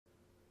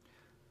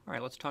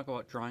Alright, let's talk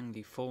about drawing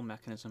the full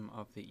mechanism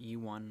of the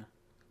E1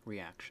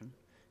 reaction.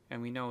 And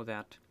we know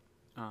that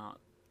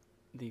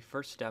the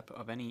first step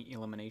of any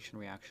elimination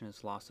reaction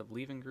is loss of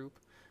leaving group,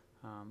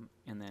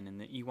 and then in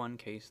the E1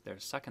 case, their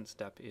second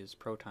step is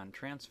proton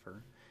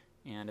transfer,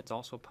 and it's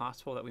also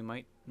possible that we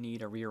might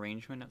need a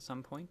rearrangement at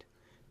some point,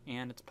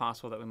 and it's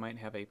possible that we might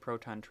have a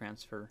proton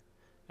transfer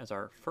as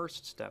our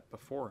first step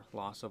before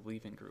loss of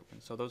leaving group.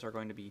 And so those are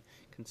going to be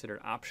considered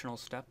optional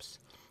steps,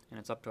 and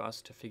it's up to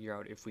us to figure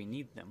out if we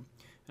need them.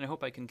 And I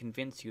hope I can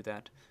convince you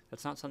that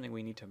that's not something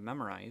we need to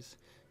memorize,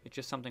 it's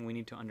just something we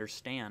need to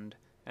understand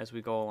as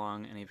we go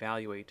along and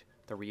evaluate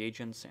the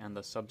reagents and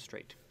the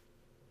substrate.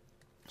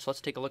 So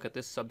let's take a look at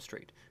this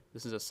substrate.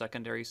 This is a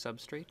secondary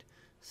substrate.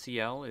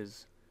 Cl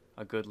is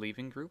a good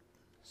leaving group,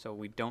 so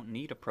we don't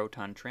need a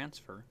proton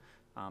transfer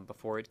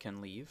before it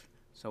can leave,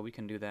 so we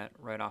can do that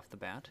right off the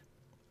bat.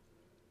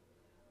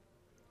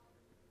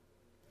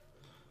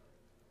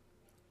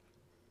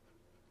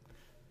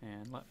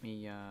 And let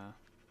me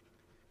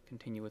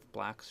continue with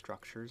black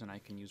structures, and I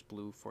can use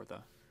blue for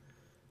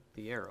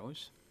the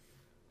arrows.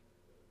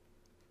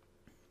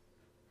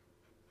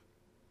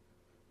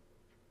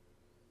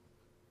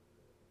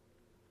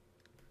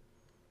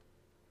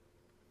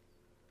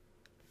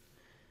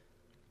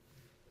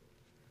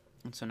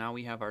 And so now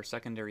we have our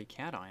secondary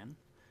cation,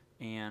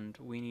 and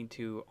we need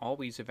to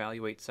always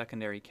evaluate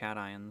secondary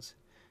cations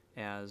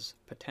as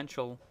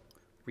potential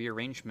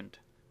rearrangement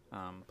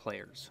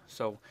players.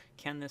 So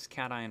can this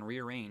cation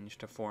rearrange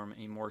to form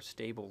a more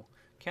stable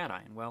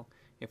cation? Well,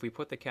 if we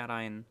put the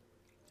cation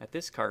at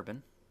this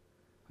carbon,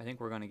 I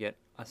think we're going to get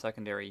a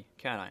secondary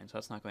cation, so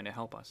that's not going to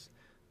help us.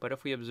 But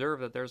if we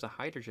observe that there's a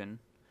hydrogen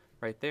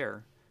right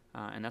there,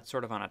 and that's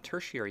sort of on a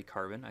tertiary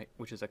carbon,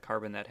 which is a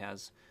carbon that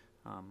has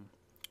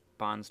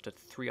bonds to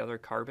 3 other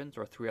carbons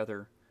or 3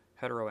 other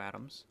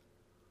heteroatoms,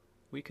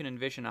 we can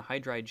envision a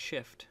hydride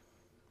shift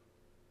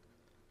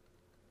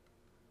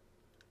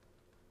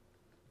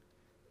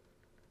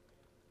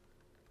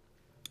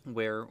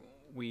where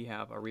we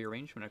have a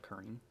rearrangement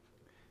occurring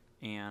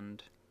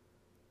and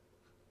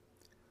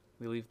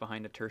we leave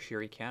behind a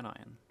tertiary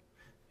cation.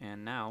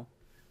 And now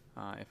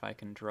if I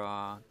can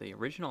draw the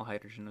original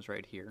hydrogen is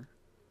right here,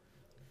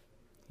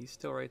 he's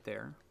still right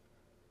there,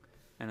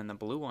 and then the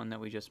blue one that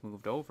we just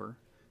moved over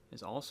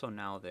is also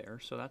now there,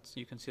 so that's,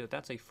 you can see that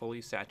that's a fully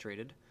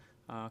saturated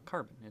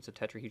carbon. It's a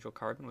tetrahedral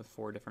carbon with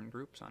 4 different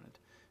groups on it,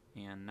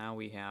 and now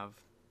we have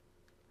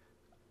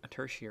a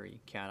tertiary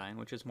cation,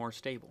 which is more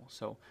stable,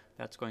 so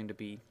that's going to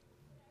be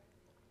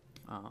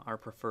our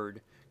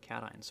preferred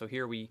cation. So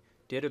here we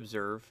did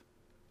observe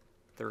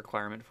the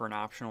requirement for an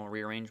optional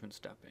rearrangement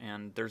step,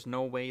 and there's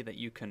no way that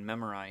you can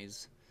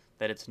memorize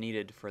that it's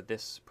needed for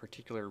this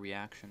particular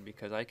reaction,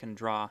 because I can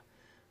draw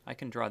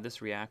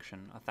this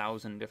reaction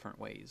 1,000 different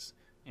ways,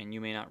 and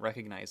you may not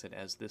recognize it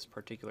as this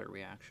particular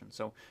reaction.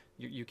 So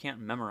you can't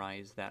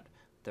memorize that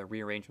the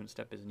rearrangement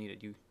step is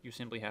needed. You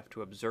simply have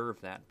to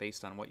observe that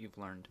based on what you've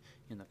learned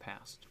in the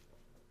past.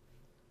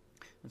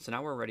 And so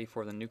now we're ready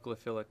for the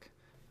nucleophilic,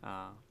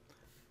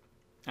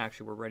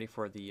 actually we're ready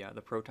for the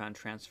proton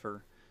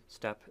transfer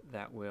step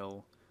that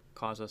will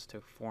cause us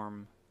to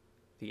form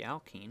the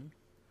alkene.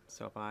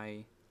 So if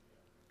I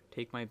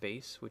take my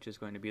base, which is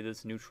going to be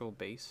this neutral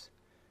base,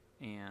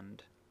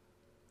 and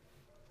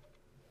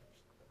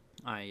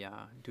I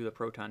do the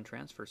proton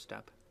transfer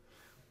step,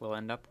 we'll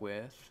end up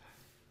with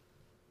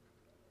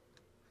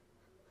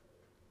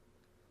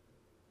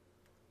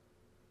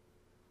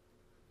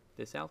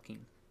this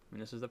alkene, and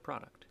this is the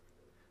product.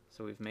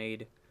 So we've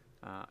made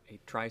a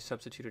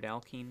tri-substituted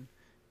alkene,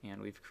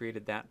 and we've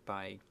created that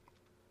by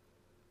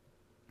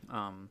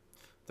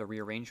the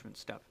rearrangement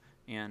step.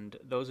 And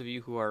those of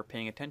you who are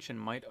paying attention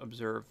might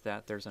observe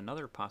that there's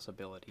another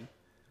possibility.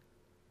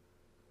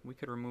 We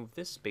could remove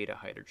this beta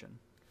hydrogen.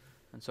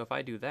 And so if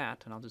I do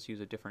that, and I'll just use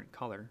a different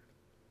color,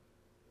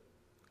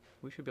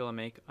 we should be able to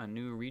make a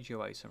new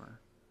regioisomer.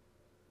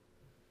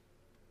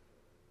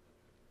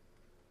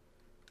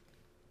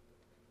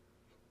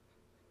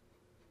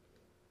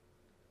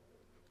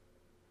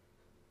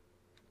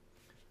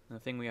 And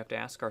the thing we have to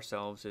ask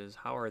ourselves is,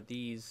 how are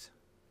these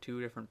 2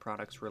 different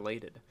products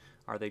related?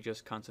 Are they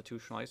just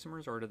constitutional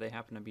isomers, or do they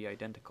happen to be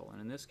identical? And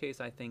in this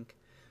case, I think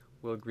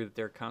we'll agree that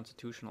they're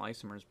constitutional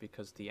isomers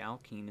because the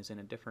alkene is in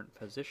a different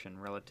position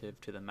relative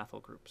to the methyl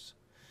groups.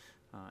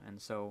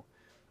 And so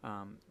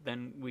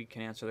then we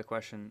can answer the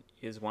question,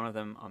 is one of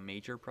them a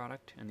major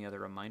product and the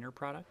other a minor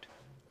product?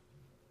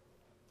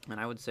 And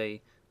I would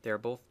say they're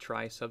both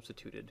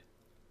tri-substituted.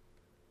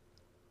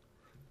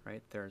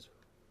 Right? There's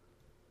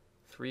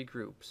 3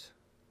 groups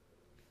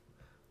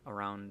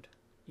around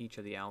each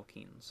of the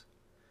alkenes.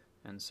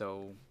 And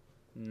so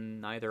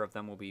neither of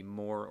them will be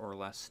more or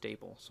less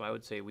stable. So I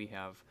would say we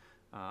have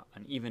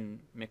an even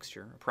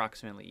mixture,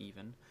 approximately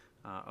even,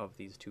 of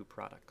these 2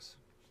 products.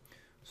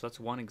 So that's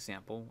one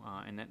example,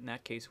 and in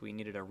that case we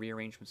needed a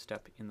rearrangement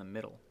step in the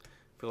middle.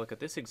 If we look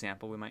at this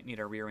example, we might need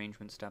a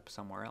rearrangement step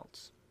somewhere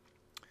else.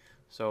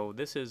 So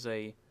this is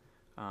a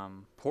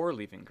poor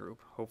leaving group.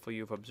 Hopefully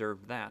you've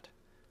observed that.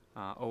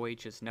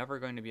 OH is never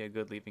going to be a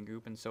good leaving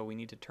group, and so we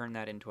need to turn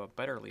that into a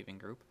better leaving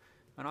group.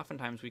 And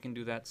oftentimes we can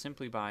do that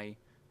simply by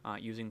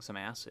using some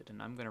acid.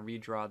 And I'm going to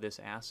redraw this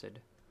acid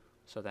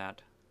so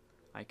that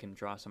I can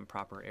draw some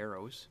proper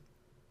arrows.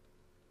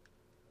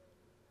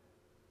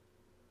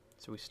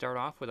 So we start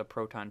off with a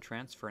proton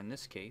transfer in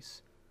this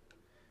case,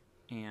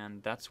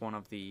 and that's one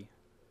of the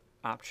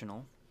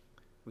optional.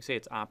 We say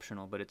it's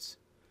optional, but it's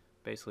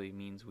basically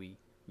means we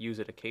use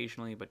it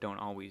occasionally but don't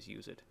always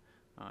use it.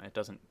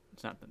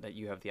 It's not that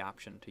you have the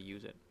option to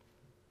use it.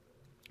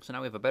 So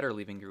now we have a better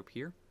leaving group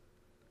here,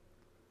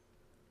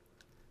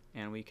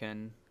 and we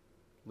can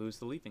lose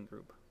the leaving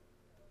group.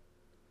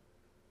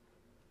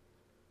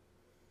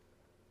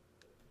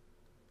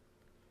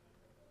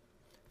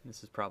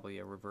 This is probably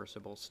a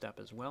reversible step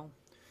as well.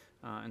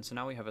 And so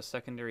now we have a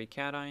secondary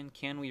cation.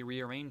 Can we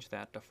rearrange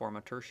that to form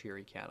a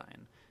tertiary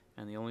cation?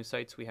 And the only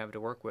sites we have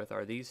to work with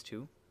are these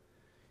two.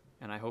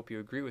 And I hope you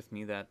agree with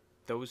me that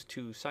those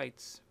two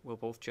sites will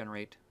both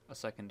generate a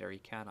secondary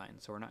cation.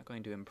 So we're not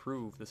going to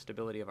improve the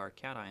stability of our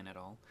cation at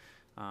all.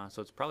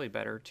 So it's probably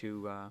better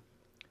to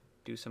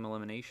do some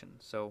elimination.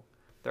 So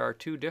there are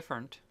two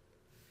different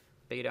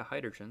beta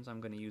hydrogens. I'm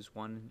going to use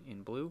one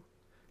in blue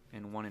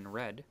and one in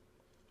red.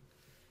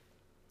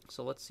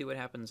 So let's see what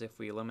happens if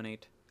we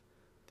eliminate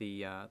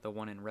the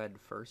one in red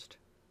first.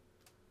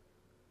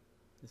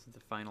 This is the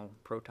final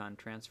proton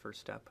transfer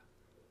step.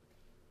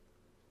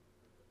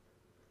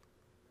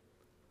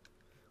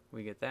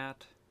 We get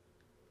that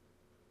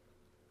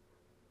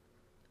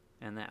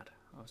and that.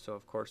 So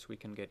of course we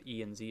can get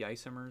E and Z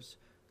isomers.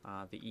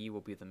 The E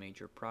will be the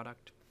major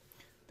product.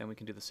 Then we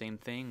can do the same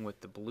thing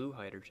with the blue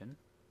hydrogen.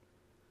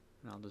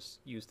 And I'll just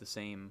use the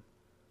same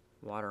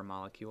water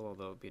molecule,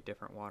 although it would be a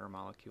different water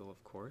molecule,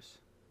 of course.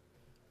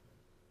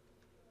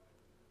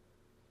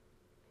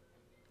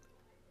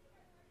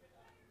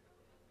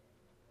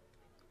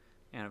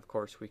 And of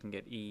course we can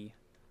get E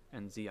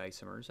and Z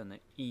isomers, and the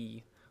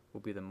E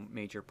will be the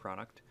major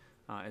product.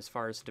 As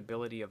far as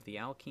stability of the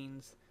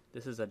alkenes,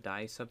 this is a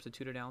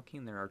di-substituted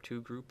alkene. There are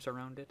two groups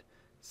around it,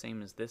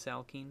 same as this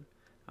alkene.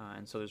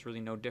 And so there's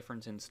really no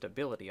difference in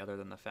stability other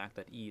than the fact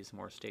that E is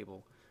more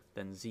stable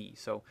than Z.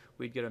 So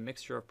we'd get a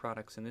mixture of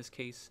products. In this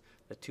case,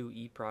 the two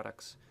E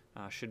products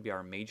should be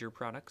our major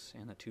products,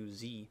 and the two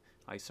Z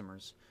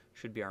isomers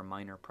should be our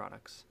minor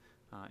products.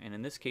 And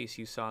in this case,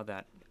 you saw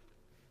that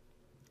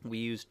we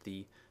used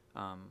the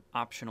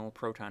optional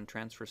proton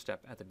transfer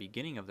step at the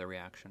beginning of the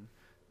reaction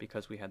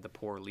because we had the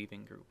poor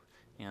leaving group.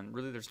 And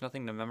really there's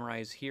nothing to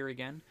memorize here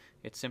again.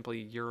 It's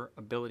simply your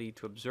ability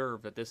to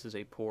observe that this is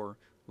a poor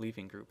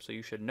leaving group. So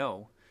you should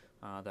know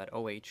that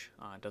OH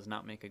does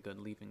not make a good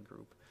leaving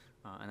group.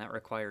 And that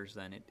requires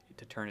then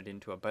to turn it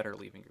into a better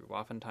leaving group,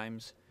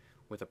 oftentimes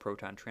with a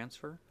proton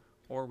transfer,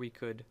 or we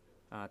could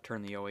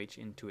turn the OH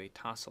into a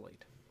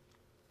tosylate.